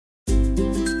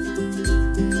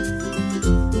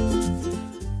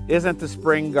Isn't the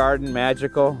spring garden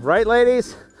magical? Right,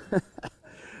 ladies?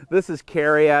 This is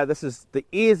Caria. This is the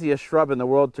easiest shrub in the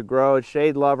world to grow. It's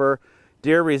shade lover,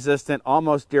 deer resistant,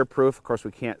 almost deer proof. Of course,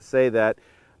 we can't say that.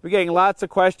 We're getting lots of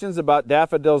questions about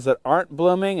daffodils that aren't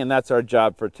blooming, and that's our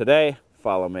job for today.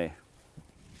 Follow me.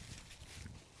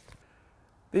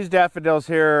 These daffodils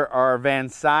here are Van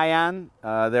Scion.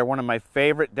 They're one of my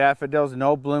favorite daffodils.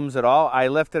 No blooms at all. I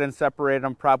lifted and separated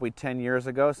them probably 10 years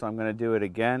ago, so I'm going to do it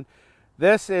again.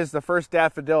 This is the first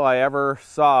daffodil I ever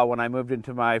saw when I moved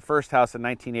into my first house in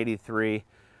 1983,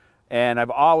 and I've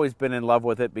always been in love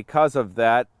with it because of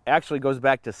that. Actually goes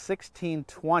back to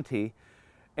 1620,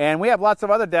 and we have lots of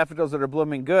other daffodils that are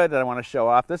blooming good that I want to show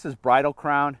off. This is bridal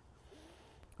crown.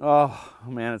 Oh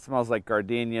man, it smells like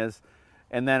gardenias.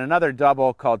 And then another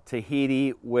double called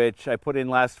Tahiti, which I put in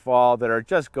last fall, that are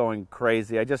just going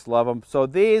crazy. I just love them. So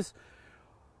these,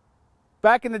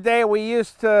 back in the day, we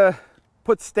used to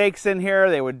put stakes in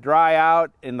here. They would dry out.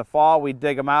 In the fall, we'd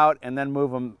dig them out and then move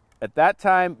them at that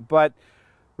time. But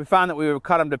we found that we would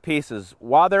cut them to pieces.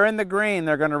 While they're in the green,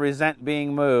 they're going to resent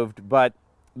being moved. But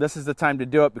this is the time to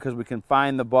do it because we can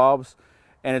find the bulbs.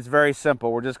 And it's very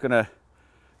simple. We're just going to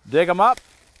dig them up.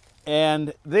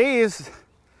 And these...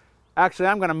 Actually,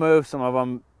 I'm going to move some of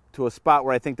them to a spot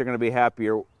where I think they're going to be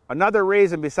happier. Another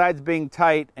reason, besides being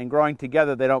tight and growing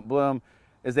together, they don't bloom,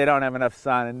 is they don't have enough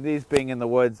sun. And these being in the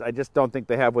woods, I just don't think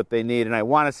they have what they need. And I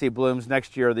want to see blooms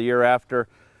next year or the year after.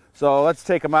 So let's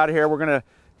take them out of here. We're going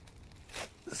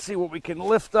to see what we can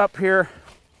lift up here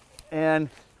and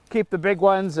keep the big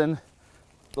ones, and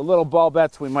the little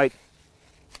bulbettes we might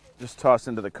just toss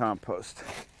into the compost.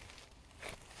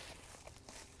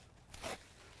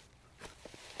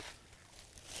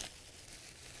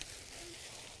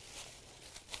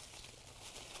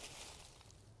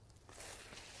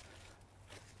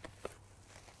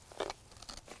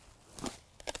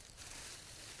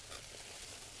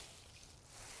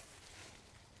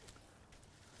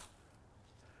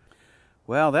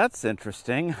 Well, that's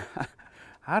interesting.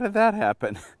 How did that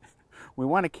happen? We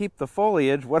want to keep the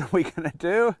foliage. What are we going to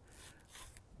do?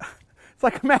 It's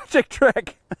like a magic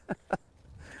trick.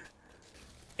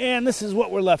 And this is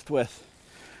what we're left with.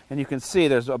 And you can see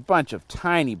there's a bunch of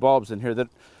tiny bulbs in here that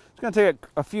it's going to take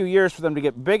a few years for them to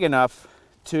get big enough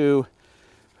to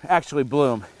actually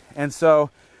bloom. And so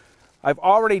I've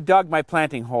already dug my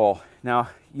planting hole. Now,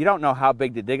 you don't know how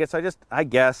big to dig it, so I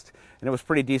guessed, and it was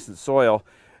pretty decent soil.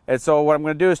 And so what I'm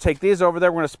going to do is take these over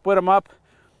there, we're going to split them up,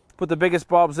 put the biggest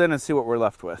bulbs in, and see what we're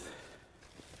left with.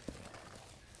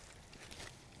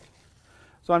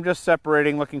 So I'm just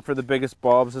separating, looking for the biggest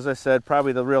bulbs. As I said,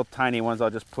 probably the real tiny ones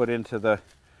I'll just put into the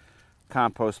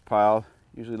compost pile,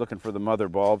 usually looking for the mother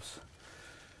bulbs.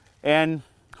 And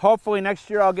hopefully next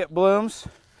year I'll get blooms,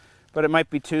 but it might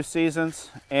be 2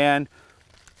 seasons. And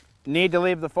need to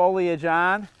leave the foliage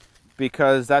on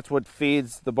because that's what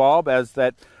feeds the bulb. As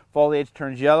that foliage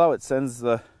turns yellow, it sends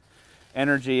the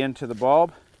energy into the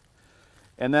bulb.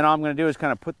 And then all I'm going to do is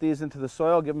kind of put these into the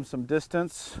soil, give them some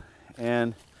distance,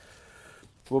 and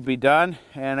we'll be done.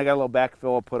 And I got a little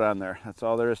backfill I'll put on there. That's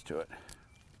all there is to it.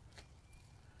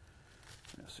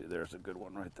 Let's see, there's a good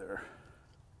one right there.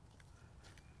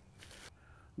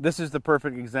 This is the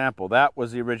perfect example. That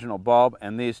was the original bulb,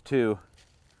 and these two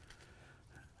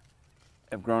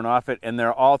have grown off it, and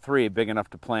they're all 3 big enough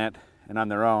to plant, and on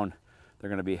their own they're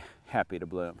going to be happy to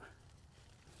bloom.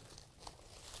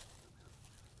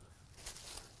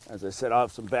 As I said, I'll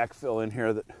have some backfill in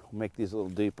here that will make these a little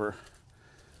deeper.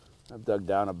 I've dug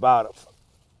down about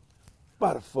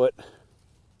a foot.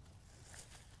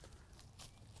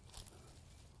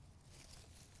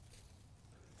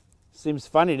 Seems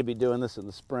funny to be doing this in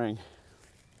the spring.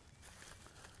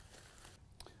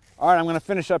 All right, I'm going to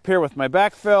finish up here with my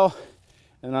backfill,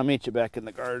 and I'll meet you back in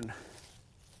the garden.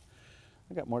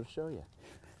 I got more to show you.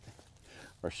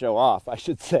 Or show off, I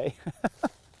should say.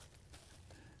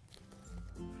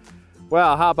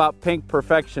 Well, how about pink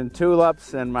perfection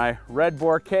tulips and my red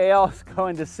boar kale is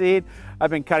going to seed.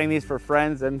 I've been cutting these for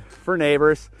friends and for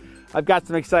neighbors. I've got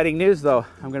some exciting news though.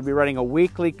 I'm going to be writing a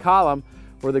weekly column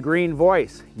for the Green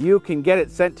Voice. You can get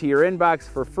it sent to your inbox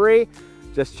for free.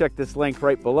 Just check this link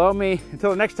right below me.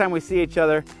 Until the next time we see each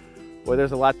other, boy,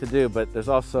 there's a lot to do, but there's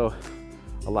also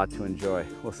a lot to enjoy.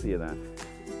 We'll see you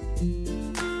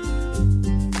then.